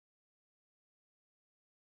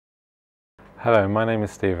Hello, my name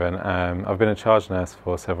is Stephen. I've been a charge nurse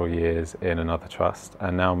for several years in another trust,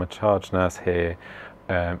 and now I'm a charge nurse here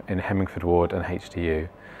in Hemmingford Ward and HDU.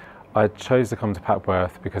 I chose to come to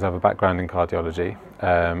Papworth because I have a background in cardiology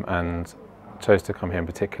and chose to come here in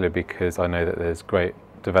particular because I know that there's great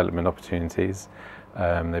development opportunities.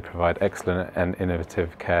 They provide excellent and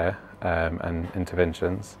innovative care and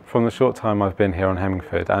interventions. From the short time I've been here on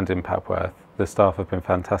Hemmingford and in Papworth, the staff have been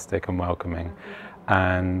fantastic and welcoming,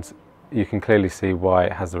 and you can clearly see why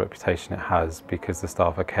it has the reputation it has, because the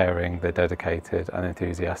staff are caring, they're dedicated and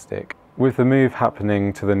enthusiastic. With the move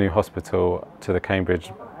happening to the new hospital to the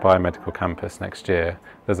Cambridge Biomedical Campus next year,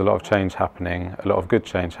 there's a lot of change happening, a lot of good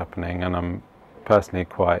change happening, and I'm personally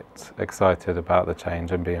quite excited about the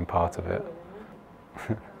change and being part of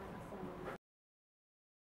it.